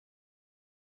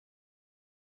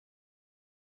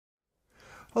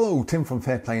Hello, Tim from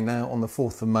Fair Play Now on the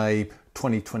 4th of May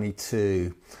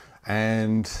 2022,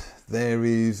 and there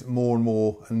is more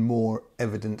and more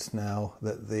evidence now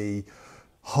that the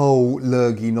whole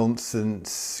Lurgy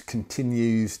nonsense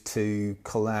continues to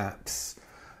collapse.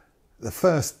 The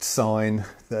first sign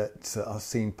that I've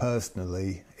seen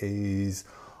personally is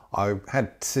I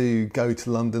had to go to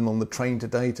London on the train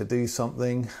today to do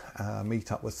something,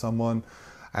 meet up with someone,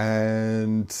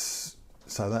 and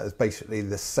so that is basically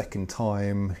the second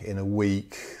time in a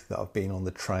week that I've been on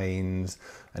the trains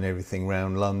and everything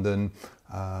around London.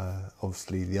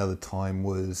 Obviously the other time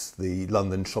was the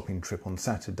London shopping trip on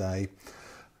Saturday.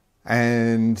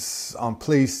 And I'm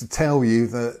pleased to tell you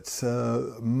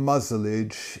that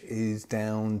muzzleage is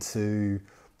down to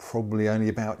probably only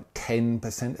about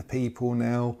 10% of people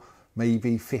now,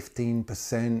 maybe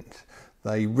 15%.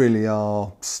 They really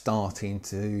are starting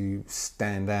to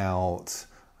stand out.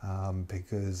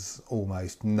 Because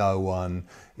almost no one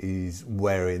is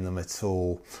wearing them at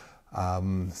all.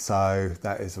 So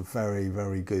that is a very,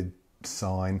 very good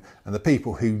sign. And the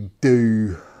people who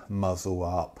do muzzle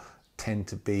up tend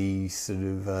to be sort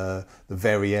of the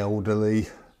very elderly,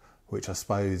 which I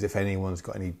suppose if anyone's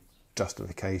got any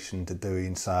justification to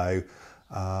doing so,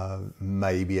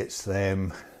 maybe it's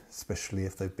them, especially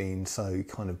if they've been so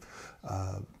kind of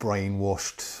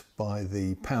brainwashed by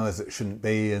the powers that shouldn't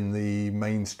be and the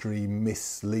mainstream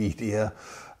misleadia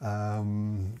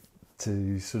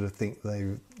to sort of think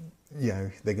they're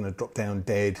going to drop down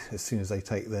dead as soon as they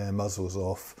take their muzzles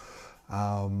off.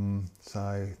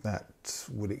 So that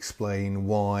would explain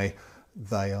why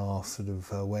they are sort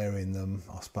of wearing them,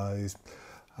 I suppose.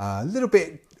 A little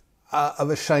bit of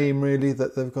a shame really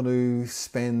that they've got to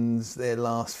spend their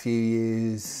last few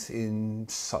years in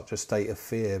such a state of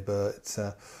fear, but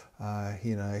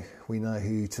we know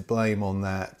who to blame on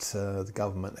that, the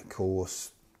government of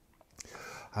course.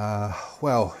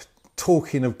 Well,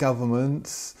 talking of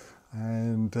governments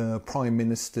and prime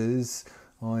ministers,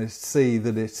 I see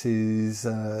that it is,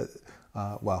 I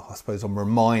suppose I'm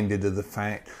reminded of the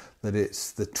fact that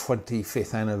it's the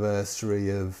 25th anniversary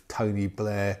of Tony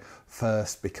Blair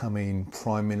first becoming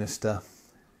Prime Minister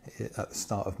at the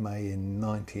start of May in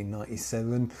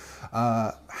 1997.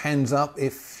 Hands up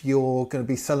if you're going to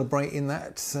be celebrating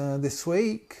that this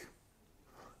week.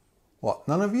 What,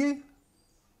 none of you?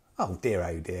 Oh dear,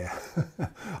 oh dear.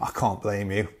 I can't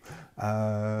blame you.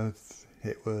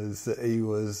 He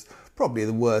was probably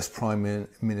the worst Prime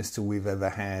Minister we've ever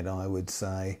had, I would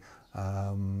say.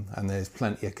 And there's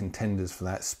plenty of contenders for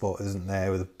that spot, isn't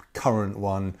there, with the current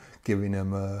one giving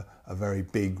him a very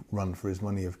big run for his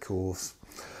money, of course.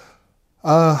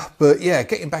 But yeah,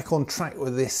 getting back on track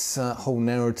with this whole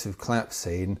narrative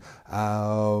collapsing,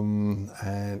 and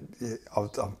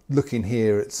I'm looking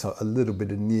here at a little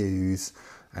bit of news,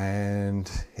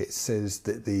 and it says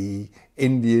that the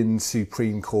Indian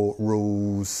Supreme Court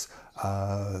rules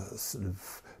sort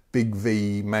of big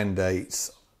V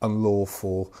mandates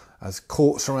unlawful as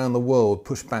courts around the world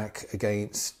push back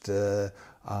against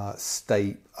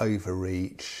state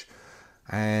overreach.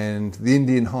 And the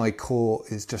Indian High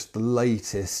Court is just the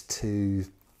latest to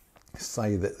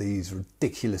say that these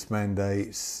ridiculous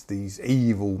mandates, these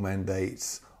evil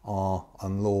mandates, are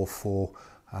unlawful.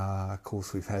 Of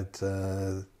course, we've had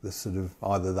the sort of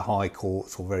either the high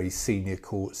courts or very senior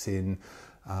courts in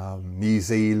New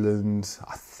Zealand,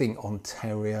 I think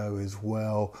Ontario as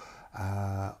well,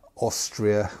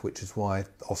 Austria, which is why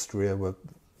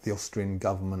the Austrian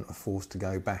government are forced to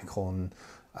go back on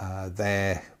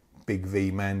their Big V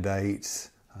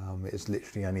mandates. It was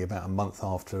literally only about a month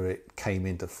after it came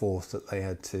into force that they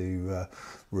had to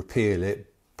repeal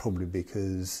it, probably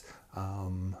because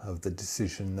of the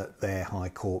decision that their High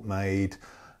Court made.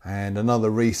 And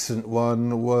another recent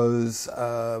one was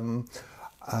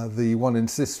the one in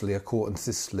Sicily. A court in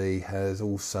Sicily has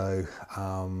also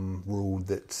ruled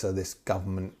that this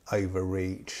government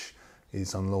overreach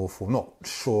is unlawful. Not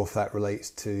sure if that relates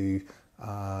to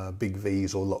Big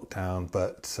V's or lockdown,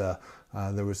 but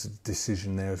there was a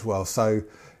decision there as well. So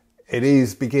it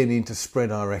is beginning to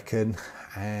spread, I reckon,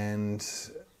 and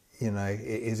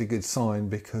it is a good sign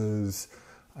because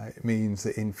it means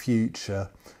that in future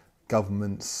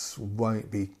governments won't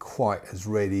be quite as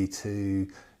ready to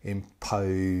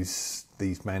impose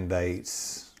these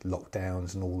mandates,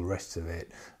 lockdowns and all the rest of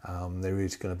it. There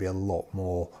is going to be a lot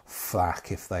more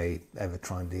flack if they ever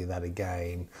try and do that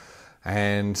again.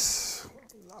 And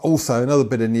also another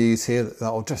bit of news here that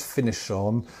I'll just finish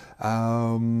on.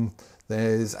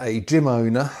 There's a gym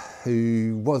owner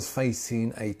who was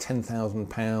facing a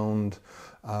 £10,000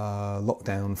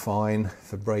 lockdown fine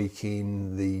for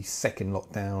breaking the second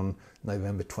lockdown,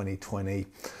 November 2020.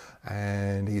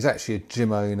 And he's actually a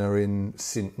gym owner in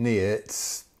St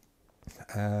Neots.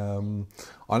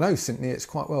 I know St Neots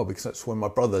quite well because that's where my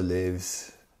brother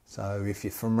lives. So if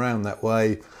you're from around that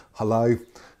way, hello.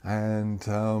 And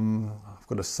I've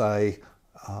got to say,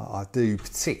 I do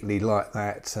particularly like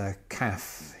that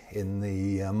cafe in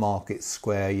the Market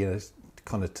Square, you know,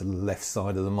 kind of to the left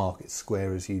side of the Market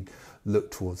Square as you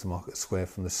look towards the Market Square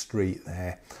from the street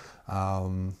there. I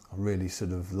really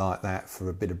sort of like that for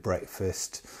a bit of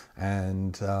breakfast,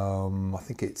 and I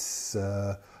think it's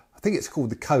called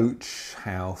the Coach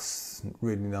House.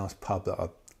 Really nice pub that I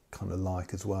kind of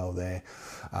like as well there.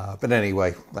 But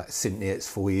anyway, that's St Neots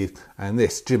for you. And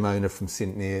this gym owner from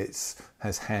St Neots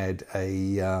has had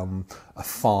a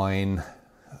fine,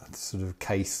 sort of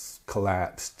case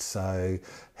collapsed, so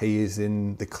he is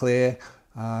in the clear.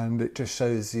 And it just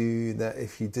shows you that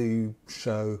if you do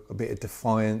show a bit of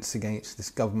defiance against this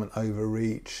government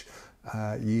overreach,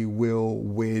 you will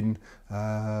win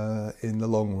in the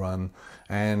long run.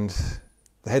 And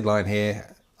the headline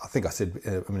here, I think I said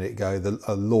a minute ago,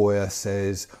 a lawyer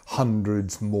says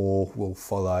hundreds more will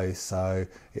follow. So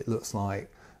it looks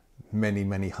like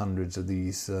many hundreds of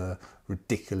these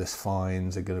ridiculous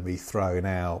fines are going to be thrown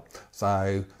out.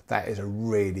 So that is a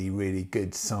really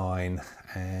good sign,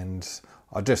 and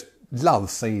I just love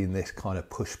seeing this kind of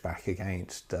pushback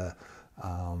against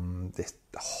this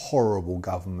horrible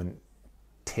government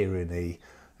tyranny.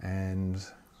 And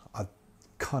I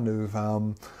kind of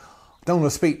don't want to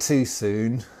speak too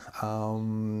soon.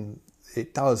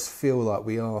 It does feel like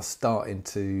we are starting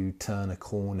to turn a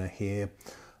corner here,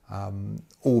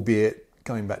 albeit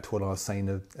going back to what I was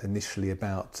saying initially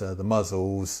about the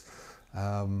muzzles.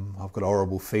 I've got a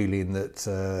horrible feeling that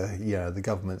the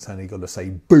government's only got to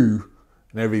say boo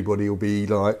and everybody will be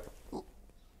like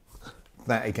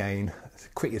that again, as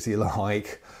quick as you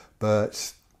like.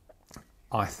 But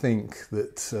I think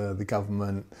that the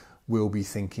government will be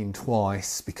thinking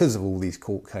twice because of all these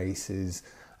court cases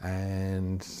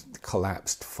and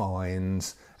collapsed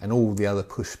fines and all the other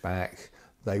pushback.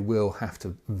 They will have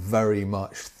to very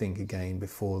much think again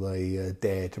before they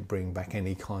dare to bring back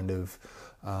any kind of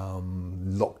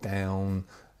lockdown,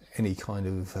 any kind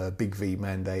of big V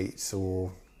mandates, or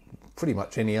pretty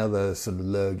much any other sort of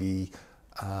lurgy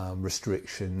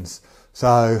restrictions.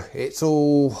 So it's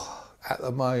all at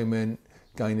the moment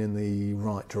going in the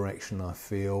right direction, I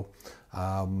feel.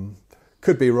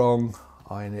 Could be wrong,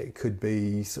 and it could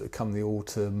be sort of come the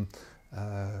autumn,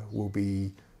 we'll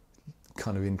be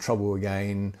kind of in trouble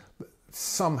again. But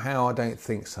somehow I don't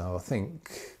think so. I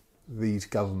think these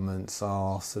governments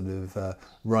are sort of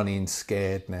running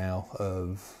scared now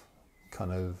of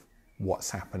kind of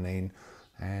what's happening,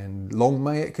 and long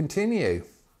may it continue.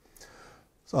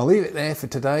 So I'll leave it there for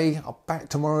today. I'll back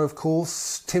tomorrow, of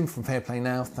course. Tim from Fair Play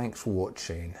Now. Thanks for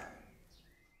watching.